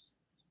partners.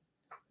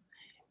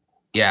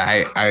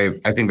 Yeah,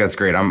 I think that's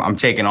great. I'm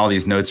taking all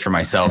these notes for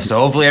myself. So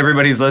hopefully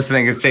everybody's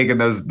listening is taking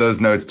those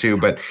notes too.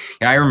 But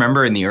I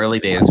remember in the early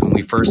days when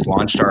we first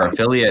launched our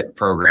affiliate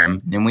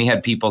program, and we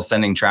had people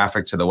sending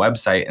traffic to the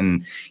website,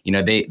 and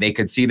they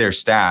could see their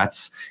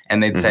stats,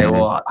 and they'd say,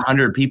 well,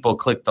 100 people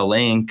clicked the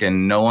link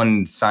and no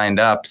one signed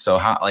up. So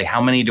how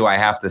many do I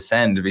have to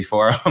send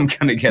before I'm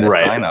going to get a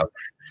sign up?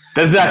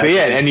 That's exactly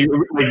it.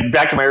 And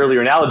back to my earlier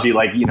analogy,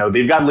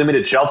 they've got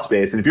limited shelf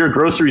space. And if you're a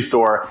grocery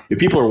store, if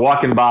people are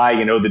walking by,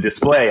 the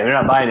display and they're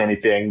not buying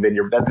anything, then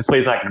that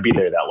display's not going to be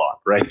there that long,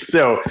 right?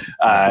 So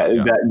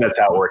that's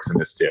how it works in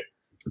this too.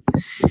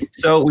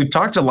 So we've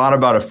talked a lot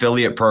about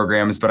affiliate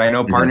programs, but I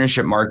know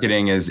partnership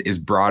marketing is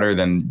broader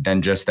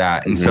than just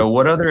that. And so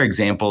what other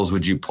examples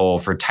would you pull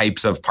for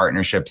types of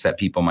partnerships that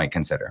people might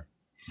consider?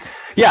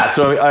 Yeah,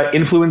 so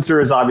influencer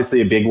is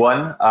obviously a big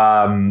one.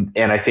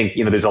 And I think,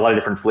 there's a lot of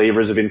different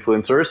flavors of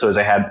influencers. So as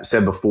I had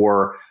said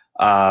before,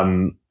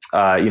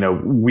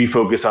 we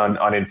focus on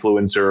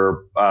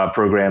influencer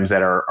programs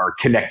that are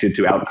connected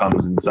to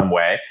outcomes in some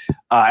way.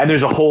 And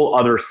there's a whole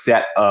other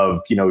set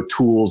of,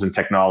 tools and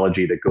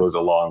technology that goes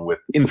along with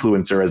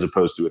influencer as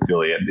opposed to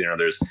affiliate.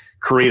 There's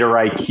Creator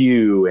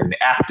IQ and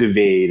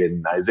Activate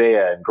and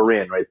Isaiah and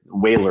Corinne, right?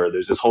 Whaler.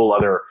 There's this whole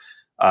other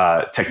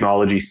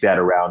technology set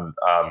around,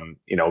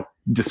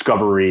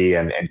 discovery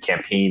and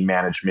campaign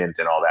management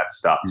and all that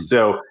stuff.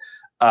 So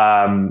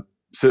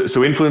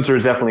influencer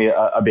is definitely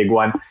a big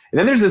one. And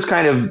then there's this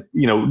kind of,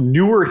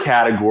 newer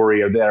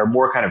category that are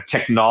more kind of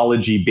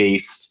technology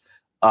based,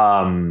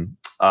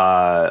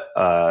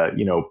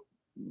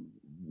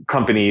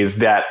 companies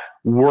that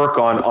work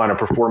on a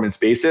performance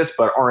basis,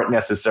 but aren't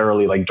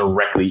necessarily like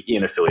directly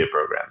in affiliate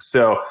programs.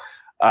 So,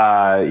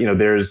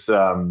 there's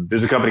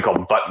a company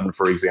called Button,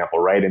 for example,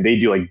 right? And they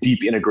do like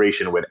deep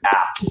integration with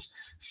apps.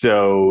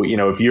 So,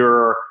 if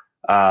you're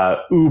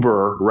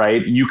Uber,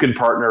 right, you can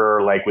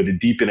partner like with a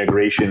deep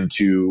integration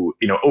to,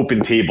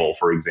 OpenTable,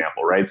 for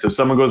example, right? So if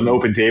someone goes on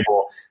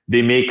OpenTable,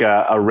 they make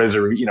a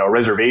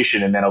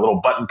reservation, and then a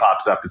little button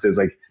pops up that says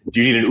like,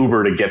 do you need an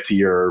Uber to get to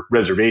your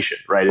reservation,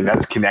 right? And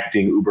that's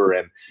connecting Uber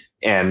and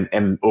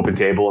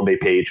OpenTable, and they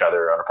pay each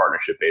other on a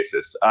partnership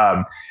basis.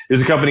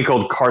 There's a company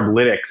called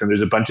Cardlytics, and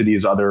there's a bunch of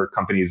these other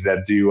companies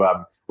that do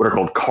what are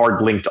called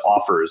card linked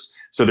offers.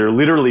 So they're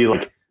literally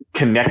like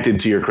connected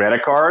to your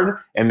credit card,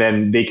 and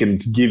then they can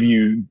give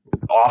you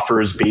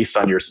offers based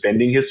on your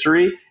spending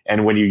history.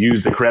 And when you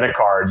use the credit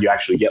card, you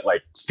actually get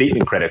like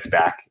statement credits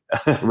back.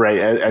 Right.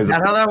 Is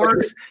that how that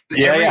works?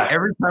 Yeah,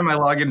 every time I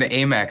log into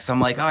Amex, I'm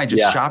like, oh, I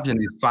just shopped in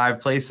these 5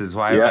 places.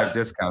 Why do I have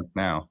discounts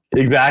now?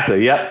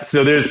 Exactly. Yeah.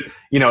 So there's,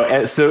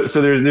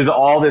 there's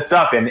all this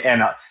stuff, and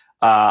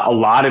a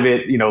lot of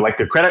it, like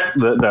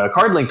the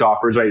card linked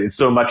offers, right? It's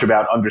so much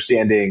about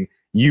understanding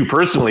you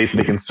personally, so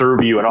they can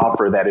serve you an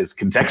offer that is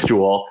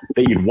contextual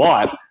that you'd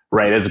want,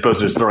 right? As opposed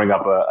to just throwing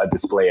up a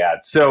display ad.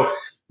 So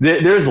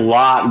there's a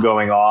lot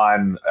going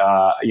on,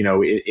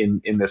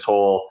 in this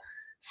whole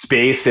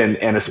space,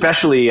 and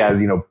especially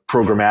as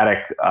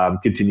programmatic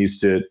continues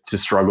to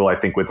struggle, I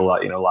think, with a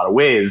lot of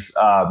ways.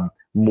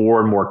 More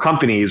and more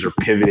companies are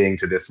pivoting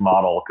to this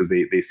model because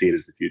they see it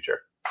as the future.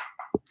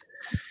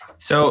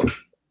 So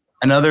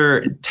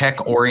another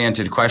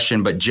tech-oriented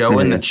question, but Joe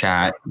in the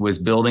chat was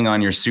building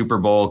on your Super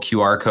Bowl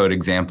QR code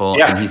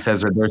example, and he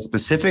says, are there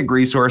specific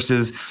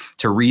resources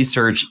to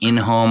research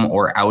in-home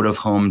or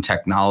out-of-home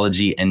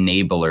technology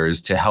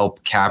enablers to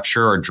help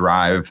capture or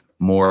drive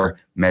more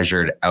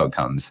measured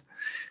outcomes?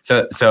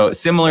 So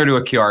similar to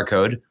a QR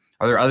code,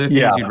 are there other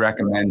things you'd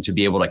recommend to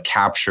be able to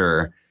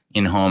capture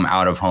in-home,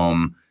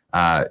 out-of-home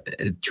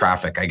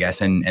traffic, I guess,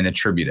 and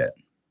attribute it?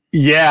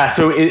 Yeah,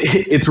 so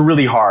it's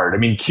really hard. I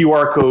mean,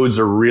 QR codes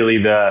are really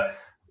the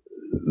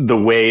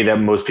way that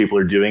most people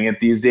are doing it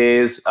these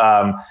days.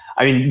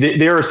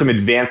 There are some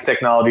advanced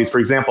technologies. For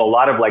example, a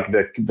lot of like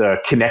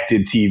the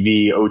connected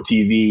TV,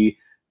 OTV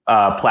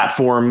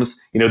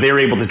platforms, they're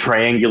able to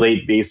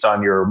triangulate based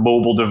on your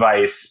mobile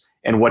device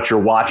and what you're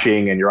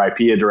watching and your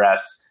IP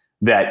address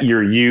that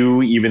you're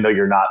even though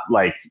you're not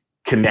like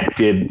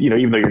connected,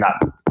 even though you're not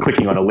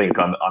clicking on a link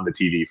on the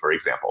TV, for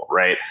example,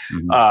 right?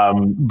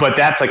 But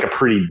that's like a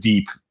pretty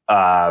deep,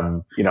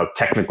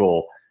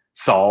 technical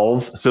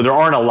solve. So there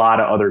aren't a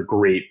lot of other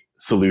great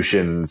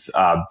solutions,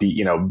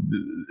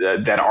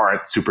 that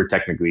aren't super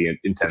technically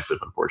intensive,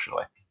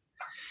 unfortunately.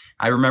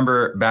 I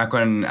remember back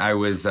when I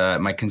was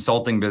my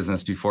consulting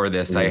business before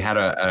this, I had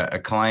a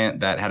client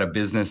that had a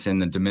business in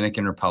the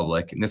Dominican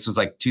Republic, and this was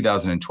like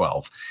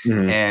 2012.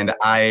 And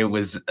I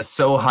was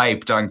so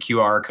hyped on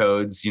QR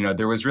codes.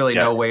 There was really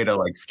no way to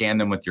like scan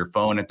them with your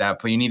phone at that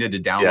point. You needed to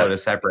download a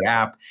separate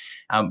app.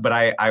 But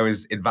I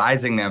was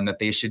advising them that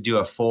they should do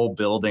a full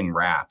building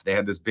wrap. They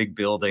had this big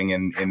building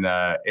in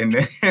the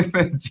DR.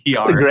 It's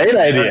a great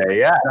idea.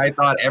 Yeah. And I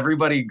thought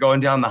everybody going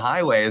down the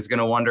highway is going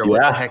to wonder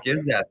what the heck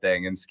is that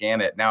thing and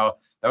scan it. Now,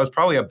 that was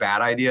probably a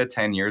bad idea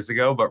 10 years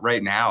ago, but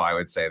right now I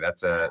would say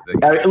that's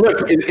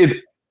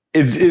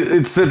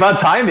it's about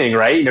timing,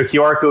 right?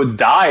 QR codes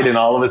died, and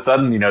all of a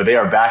sudden, they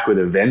are back with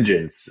a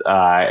vengeance.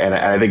 And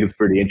I think it's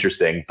pretty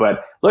interesting.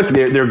 But look,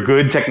 they're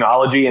good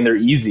technology and they're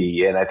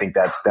easy, and I think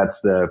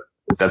that's the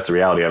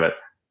reality of it.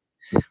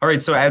 All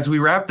right. So as we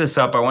wrap this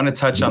up, I want to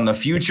touch on the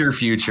future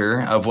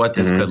of what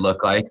this could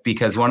look like,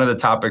 because one of the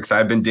topics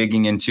I've been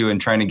digging into and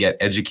trying to get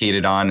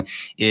educated on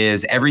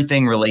is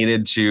everything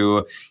related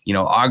to,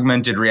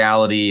 augmented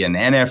reality and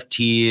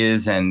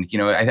NFTs. And,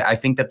 I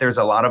think that there's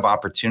a lot of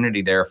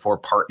opportunity there for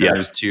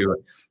partners to,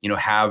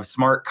 have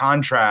smart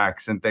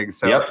contracts and things.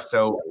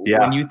 So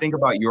when you think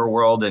about your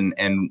world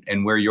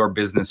and where your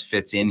business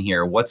fits in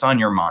here, what's on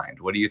your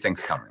mind? What do you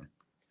think's coming?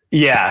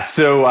 Yeah,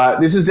 so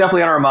this is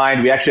definitely on our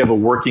mind. We actually have a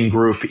working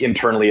group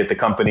internally at the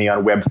company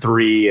on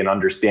Web3 and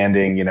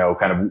understanding,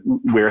 kind of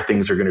where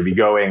things are going to be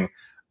going.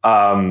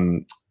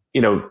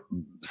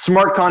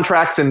 Smart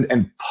contracts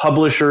and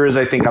publishers,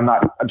 I think I'm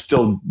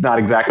still not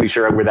exactly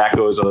sure where that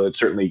goes, although it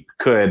certainly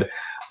could.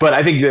 But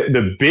I think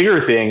the bigger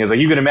thing is, like,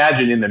 you can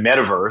imagine in the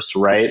metaverse,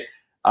 right?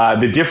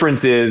 The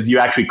difference is you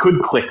actually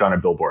could click on a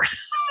billboard.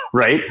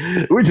 Right?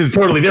 Which is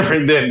totally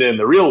different than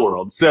the real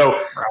world. So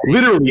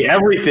literally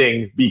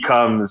everything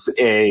becomes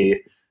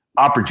a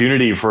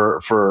opportunity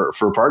for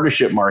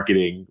partnership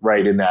marketing,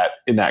 right? In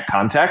that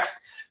context.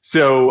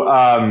 So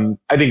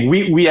I think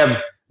we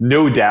have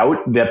no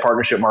doubt that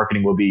partnership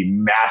marketing will be a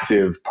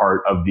massive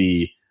part of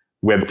the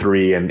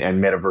Web3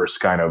 and metaverse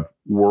kind of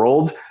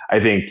world. I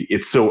think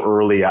it's so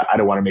early. I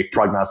don't want to make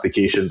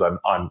prognostications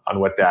on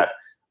what that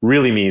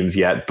really means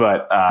yet,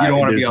 but you don't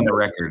want to be on the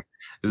record.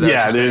 Is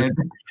that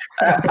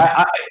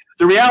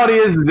the reality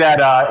is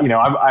that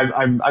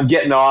I'm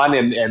getting on,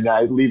 and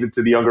I leave it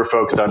to the younger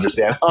folks to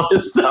understand all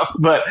this stuff.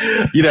 But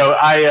I'm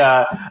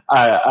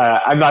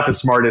not the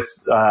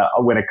smartest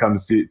when it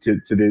comes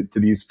to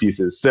these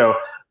pieces. So,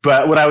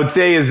 but what I would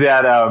say is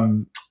that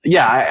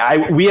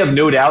we have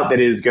no doubt that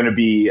it is going to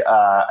be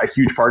a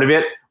huge part of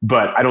it.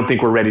 But I don't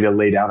think we're ready to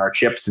lay down our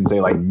chips and say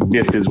like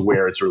this is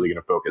where it's really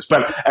going to focus.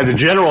 But as a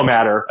general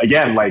matter,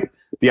 again, like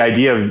the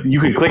idea of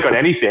you can click on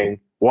anything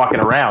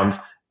walking around,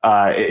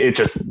 it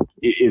just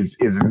is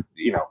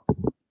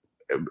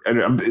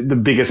the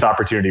biggest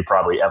opportunity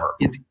probably ever.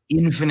 It's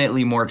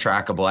infinitely more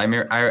trackable. I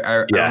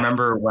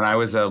remember when I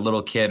was a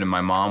little kid and my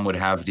mom would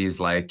have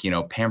these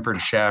Pampered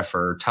Chef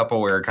or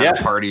Tupperware kind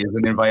of parties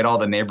and invite all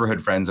the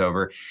neighborhood friends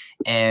over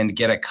and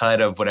get a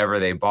cut of whatever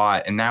they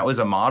bought. And that was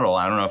a model.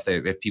 I don't know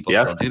if people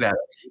still do that,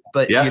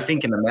 but you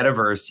think in the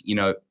metaverse,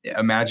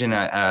 imagine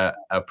a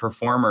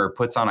performer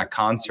puts on a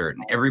concert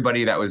and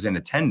everybody that was in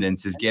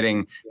attendance is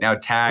getting now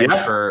tagged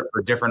for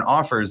different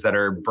offers that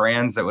are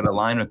brands that would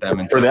align with them.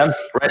 And for them,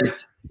 right?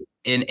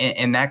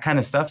 And that kind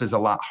of stuff is a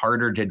lot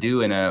harder to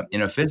do in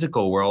a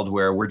physical world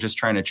where we're just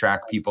trying to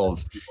track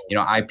people's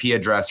IP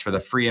address for the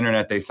free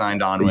internet they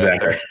signed on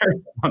with or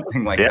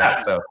something like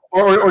that. So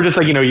or just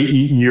like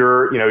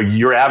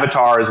your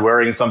avatar is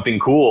wearing something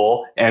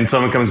cool and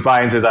someone comes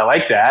by and says I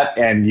like that,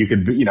 and you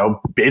could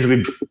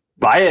basically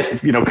buy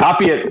it,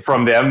 copy it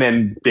from them,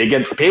 and they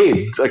get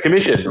paid a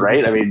commission,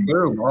 right? I mean,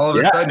 boom, all of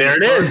a sudden there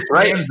it is,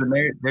 right? And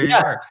there you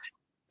are.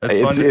 That's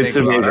fun to it's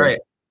amazing. All right.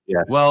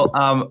 Yeah. Well,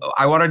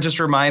 I want to just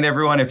remind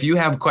everyone, if you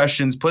have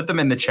questions, put them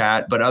in the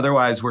chat. But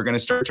otherwise, we're going to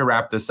start to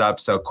wrap this up.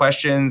 So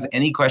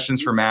any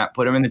questions for Matt,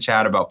 put them in the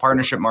chat about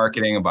partnership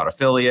marketing, about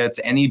affiliates,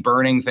 any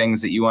burning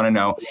things that you want to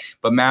know.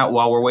 But Matt,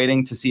 while we're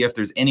waiting to see if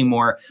there's any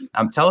more,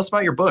 tell us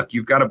about your book.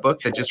 You've got a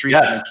book that just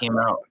recently came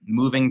out,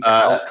 Moving to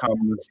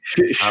Outcomes.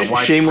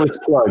 Shameless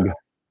plug.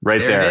 Right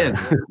there. It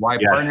is. Why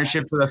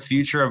partnerships are the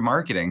future of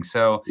marketing.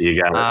 So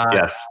you got it.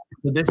 Yes.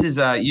 So this is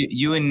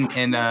you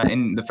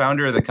and the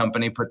founder of the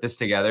company put this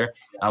together.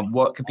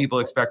 What can people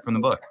expect from the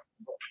book?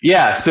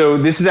 Yeah, so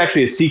this is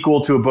actually a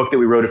sequel to a book that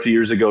we wrote a few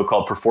years ago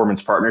called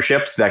Performance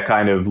Partnerships that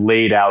kind of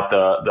laid out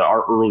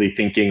our early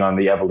thinking on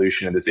the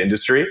evolution of this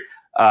industry.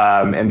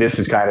 And this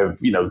is kind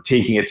of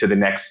taking it to the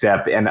next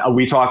step. And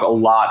we talk a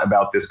lot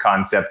about this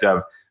concept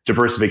of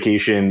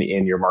diversification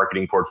in your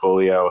marketing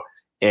portfolio.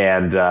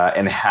 And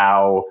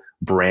how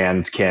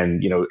brands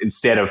can,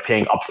 instead of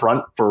paying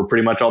upfront for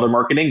pretty much all their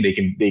marketing, they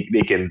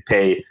can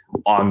pay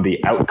on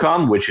the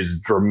outcome, which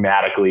is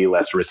dramatically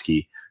less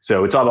risky.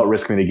 So it's all about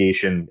risk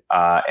mitigation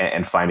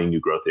and finding new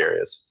growth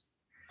areas.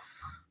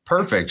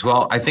 Perfect.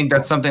 Well, I think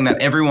that's something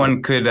that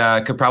everyone could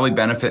probably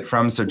benefit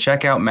from. So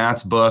check out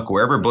Matt's book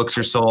wherever books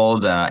are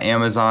sold,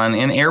 Amazon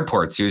and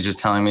airports. He was just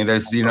telling me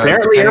there's,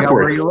 depending on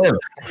where you live,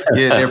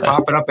 they're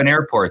popping up in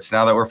airports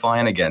now that we're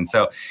flying again.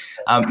 So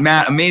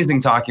Matt,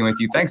 amazing talking with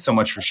you. Thanks so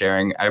much for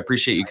sharing. I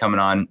appreciate you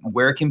coming on.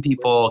 Where can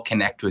people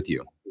connect with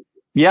you?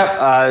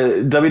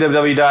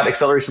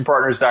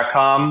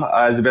 www.accelerationpartners.com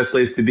is the best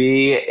place to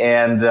be.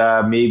 And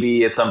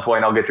maybe at some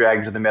point I'll get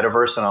dragged into the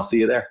metaverse and I'll see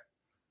you there.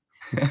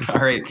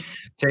 All right.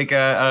 Take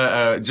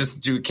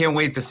can't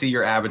wait to see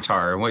your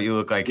avatar and what you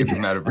look like in the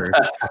metaverse.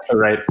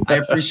 Right. I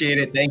appreciate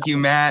it. Thank you,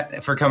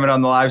 Matt, for coming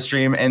on the live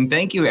stream. And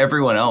thank you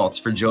everyone else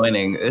for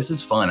joining. This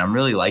is fun. I'm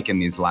really liking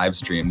these live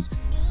streams.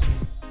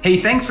 Hey,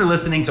 thanks for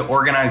listening to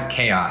Organized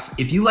Chaos.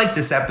 If you like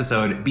this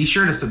episode, be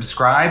sure to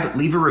subscribe,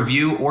 leave a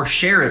review, or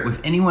share it with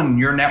anyone in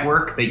your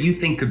network that you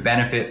think could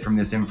benefit from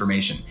this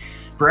information.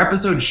 For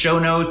episode show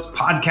notes,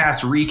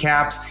 podcast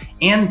recaps,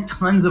 and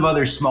tons of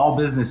other small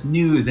business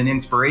news and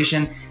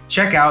inspiration,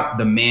 check out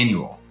The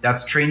Manual.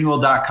 That's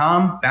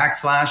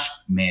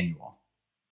trainual.com/manual.